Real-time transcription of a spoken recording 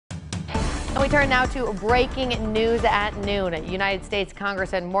And we turn now to breaking news at noon. United States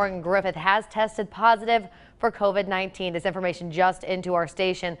Congressman Morgan Griffith has tested positive for COVID-19. This information just into our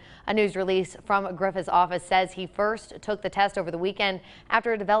station. A news release from Griffith's office says he first took the test over the weekend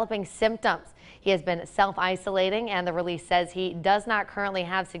after developing symptoms. He has been self-isolating, and the release says he does not currently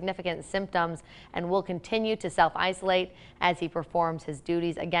have significant symptoms and will continue to self-isolate as he performs his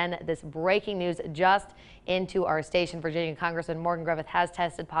duties. Again, this breaking news just into our station. Virginia Congressman Morgan Griffith has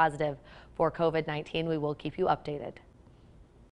tested positive for COVID-19. We will keep you updated.